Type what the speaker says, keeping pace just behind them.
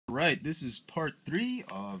Right, this is part 3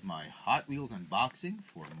 of my Hot Wheels unboxing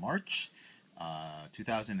for March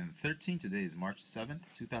 2013. Today is March 7th,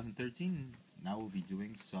 2013. Now we'll be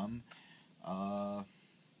doing some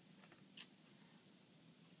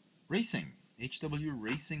racing, HW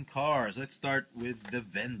racing cars. Let's start with the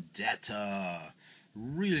Vendetta.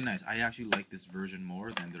 Really nice. I actually like this version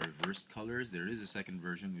more than the reversed colors. There is a second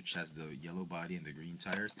version which has the yellow body and the green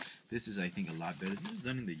tires. This is, I think, a lot better. This is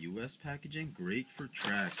done in the US packaging. Great for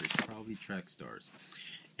tracks. It's probably track stars.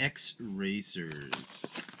 X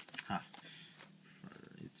Racers. Ha.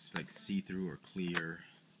 It's like see-through or clear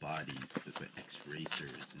bodies. That's why X Racers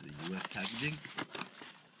is a US packaging.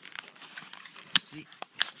 Let's see.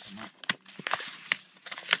 Come on.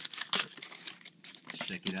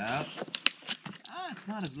 Check it out. It's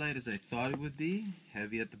not as light as I thought it would be.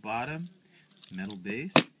 Heavy at the bottom, metal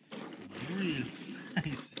base. Really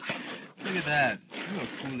nice. Look at that. Look how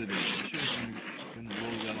cool it is. I'm sure it's going to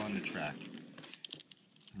roll well on the track.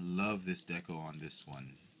 Love this deco on this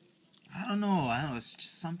one. I don't know. It's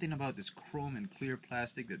just something about this chrome and clear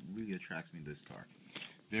plastic that really attracts me to this car.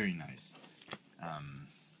 Very nice.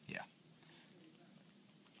 Yeah.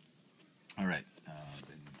 All right.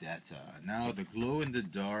 Vendetta. Now the glow in the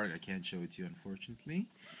dark, I can't show it to you unfortunately.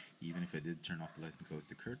 Even if I did turn off the lights and close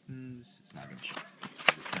the curtains, it's not going to show.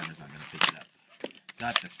 This camera's not going to pick it up.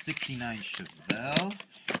 Got the 69 Chevelle.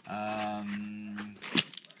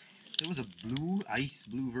 There was a ice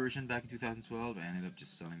blue version back in 2012. I ended up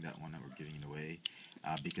just selling that one that we're giving it away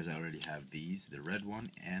because I already have these, the red one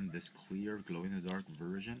and this clear glow in the dark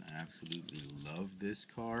version. I absolutely love this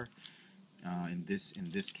car. In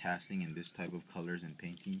this casting, in this type of colors and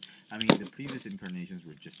paint scheme. I mean, the previous incarnations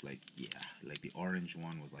were just like, yeah, like the orange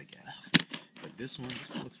one was like, yeah. But this one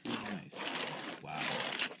looks really nice. Wow.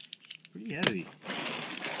 Pretty heavy.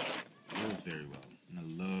 Goes very well. And I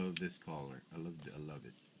love this color. I love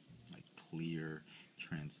it. Like clear,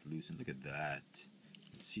 translucent. Look at that.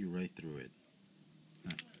 You can see right through it.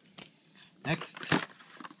 Next,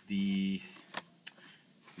 the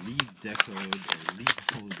redecoed or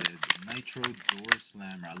remolded Nitro Door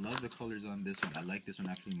Slammer. I love the colors on this one. I like this one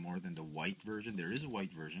actually more than the white version. There is a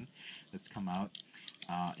white version that's come out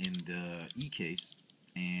in the e-case,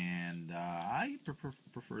 and I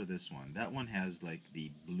prefer this one. That one has like the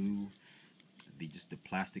blue, just the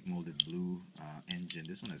plastic molded blue engine.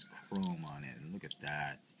 This one has chrome on it, and look at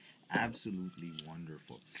that. Absolutely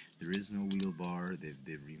wonderful. There is no wheel bar.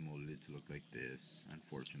 They've remolded it to look like this,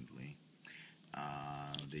 unfortunately.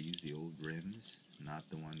 They use the old rims, not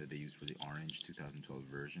the one that they used for the orange 2012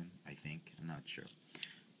 version, I think. I'm not sure.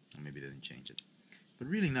 Or maybe they didn't change it. But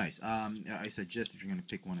really nice. I suggest if you're going to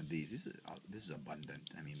pick one of these, this is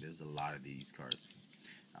abundant. I mean, there's a lot of these cars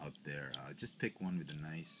out there. Just pick one with the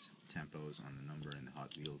nice tempos on the number and the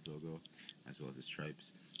Hot Wheels logo, as well as the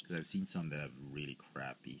stripes. Because I've seen some that have really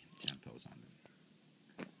crappy tempos on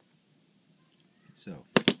them. So,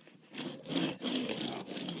 nice. Wow,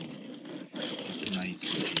 smooth. It's nice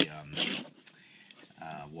with the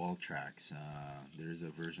wall tracks. There is a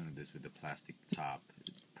version of this with the plastic top.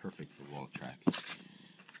 Perfect for wall tracks.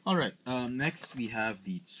 Alright, next we have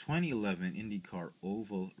the 2011 IndyCar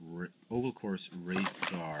Oval Course race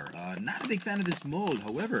car. Not a big fan of this mold,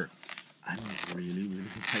 however, I'm really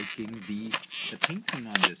liking the paint scheme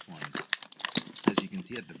on this one. As you can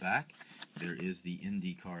see at the back, there is the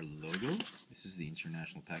IndyCar logo. This is the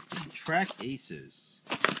international packaging. Track Aces.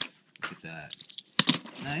 Look at that.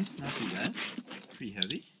 Nice, not too bad. Pretty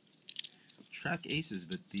heavy. Track Aces,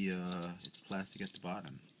 but it's plastic at the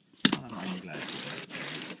bottom. Well, I'm glad for that.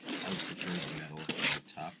 I would prefer the metal at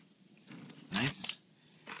the top. Nice.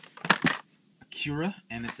 Acura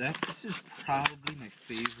NSX. This is probably my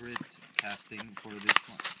favorite casting for this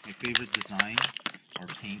one. My favorite design or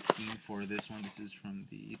paint scheme for this one. This is from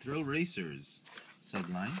the Thrill Racers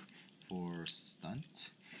subline for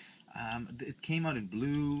stunt. It came out in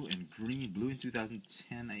blue and green. Blue in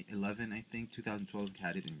 2010, 11, I think. 2012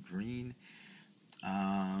 had it in green.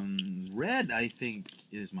 Red, I think,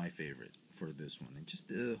 is my favorite for this one. And just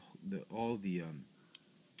all the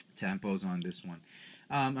tempos on this one.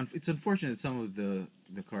 It's unfortunate that some of the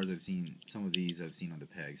cars I've seen, some of these I've seen on the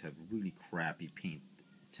pegs, have really crappy paint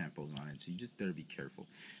tempos on it. So you just better be careful.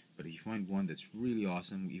 But if you find one that's really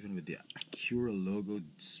awesome, even with the Acura logo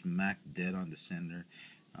smack dead on the center,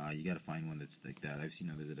 you gotta find one that's like that. I've seen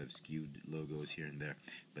others that have skewed logos here and there,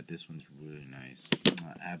 but this one's really nice.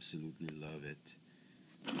 I absolutely love it.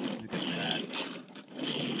 Look at that.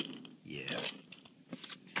 Yeah.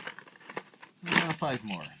 5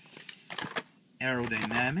 more.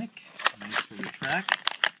 Aerodynamic. Nice for the track.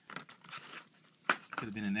 Could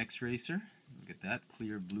have been an X Racer. Look at that.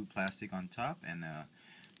 Clear blue plastic on top and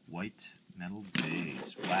white metal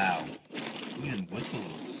base. Wow. Even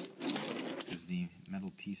whistles, because the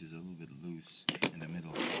metal piece is a little bit loose in the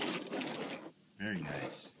middle. Very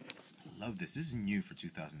nice. I love this. This is new for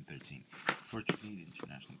 2013. Fortunately, the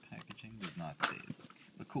international packaging does not say it,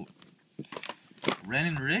 but cool. Ren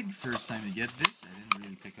and Rig, first time to get this. I didn't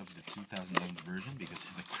really pick up the 2011 version because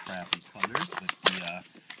of the crappy colors, but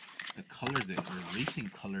the colors, the racing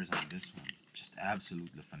colors on this one, just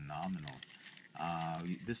absolutely phenomenal.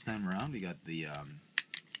 This time around, we got the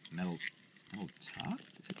metal top.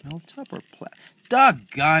 Is it metal top or plastic?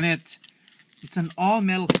 Doggone it! It's an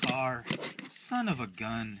all-metal car. Son of a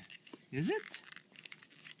gun. Is it?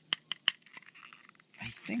 I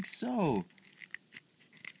think so.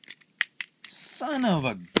 Son of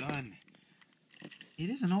a gun. It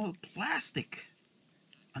is an all-plastic.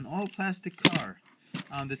 An all-plastic car.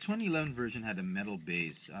 The 2011 version had a metal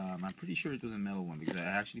base. I'm pretty sure it was a metal one because I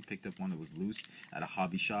actually picked up one that was loose at a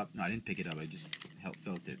hobby shop. No, I didn't pick it up. I just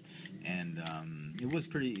felt it, and it was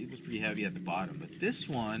pretty heavy at the bottom. But this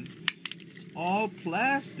one, it's all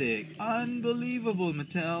plastic. Unbelievable,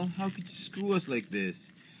 Mattel. How could you screw us like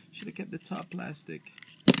this? Should have kept the top plastic.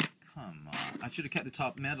 Come on. I should have kept the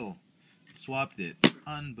top metal. Swapped it.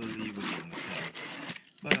 Unbelievable, Mattel.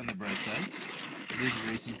 But on the bright side, it is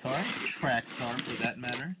a racing car, track star for that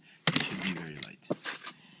matter. It should be very light.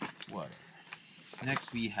 Whatever.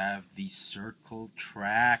 Next we have the Circle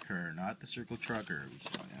Tracker, not the Circle Trucker.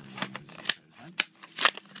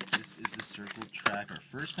 This is the Circle Tracker.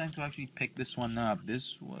 First time to actually pick this one up.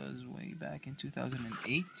 This was way back in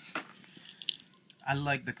 2008. I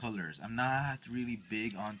like the colors. I'm not really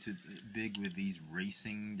big with these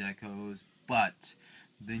racing decos, but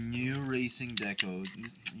the new racing decos,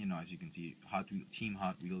 you know, as you can see, Team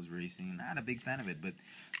Hot Wheels Racing, not a big fan of it, but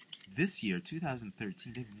this year,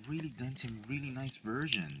 2013, they've really done some really nice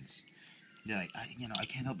versions. Yeah, like, I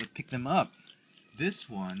can't help but pick them up. This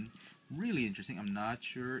one, really interesting. I'm not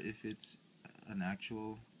sure if it's an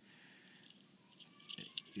actual,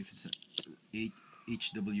 if it's a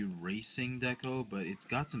HW Racing deco, but it's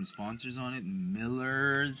got some sponsors on it.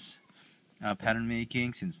 Miller's pattern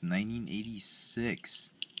making since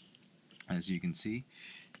 1986, as you can see.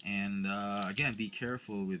 And again, be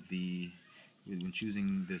careful with when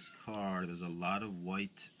choosing this car. There's a lot of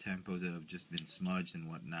white tempos that have just been smudged and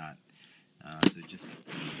whatnot. So just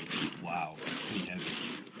wow, it's pretty heavy,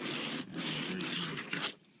 very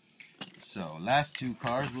smooth. So last two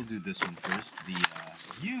cars, we'll do this one first. The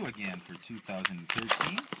U again for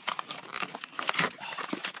 2013.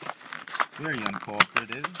 Very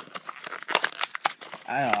uncooperative.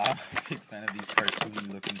 I don't know, I'm a big fan of these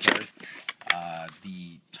cartoony looking cars.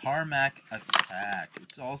 The Tarmac Attack.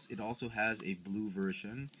 It also has a blue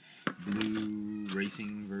version, blue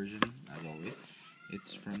racing version, as always.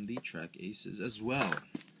 It's from the Track Aces as well.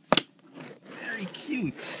 Very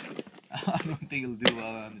cute. I don't think it'll do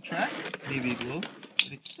well on the track. Maybe it will,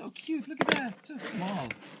 but it's so cute. Look at that. It's so small.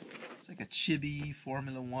 It's like a chibi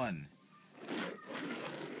Formula One.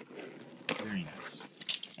 Very nice.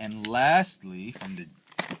 And lastly, from the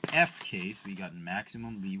F case, we got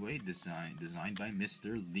Maximum Leeway, designed by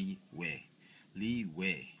Mr. Leeway.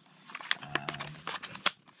 Leeway.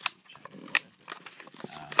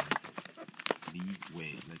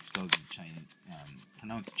 Leeway. Let's spell the Chinese,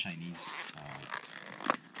 pronounced Chinese,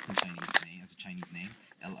 the Chinese name as a Chinese name.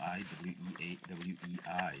 L-I-W-E-A-W-E-I.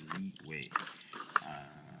 Leeway.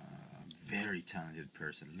 Very talented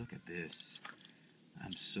person. Look at this.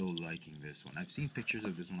 I'm so liking this one. I've seen pictures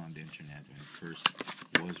of this one on the internet when it first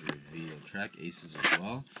was revealed. Track Aces as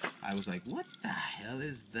well. I was like, what the hell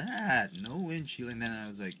is that? No windshield. And then I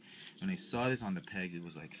was like, when I saw this on the pegs, it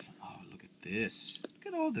was like, oh, look at this. Look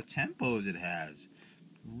at all the tempos it has.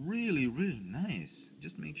 Really, really nice.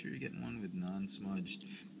 Just make sure you're getting one with non-smudged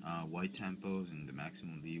white tempos, and the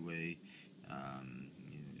Maximum Leeway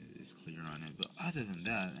is clear on it. But other than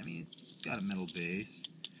that, I mean, it's got a metal base,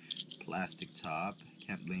 plastic top.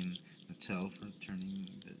 Can't blame Mattel for turning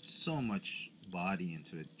so much body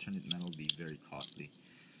into it. Turn it metal would be very costly.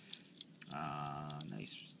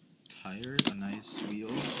 Nice tires, nice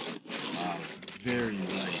wheels. Wow, it's very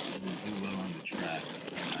light. It will do well on the track.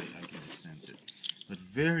 I can just sense it. But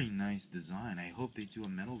very nice design. I hope they do a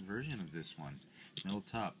metal version of this one. Metal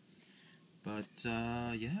top. But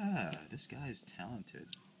yeah, this guy is talented.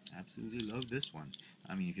 Absolutely love this one.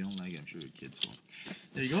 I mean, if you don't like it, I'm sure the kids will.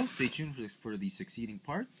 There you go. Stay tuned for the succeeding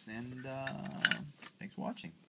parts, and thanks for watching.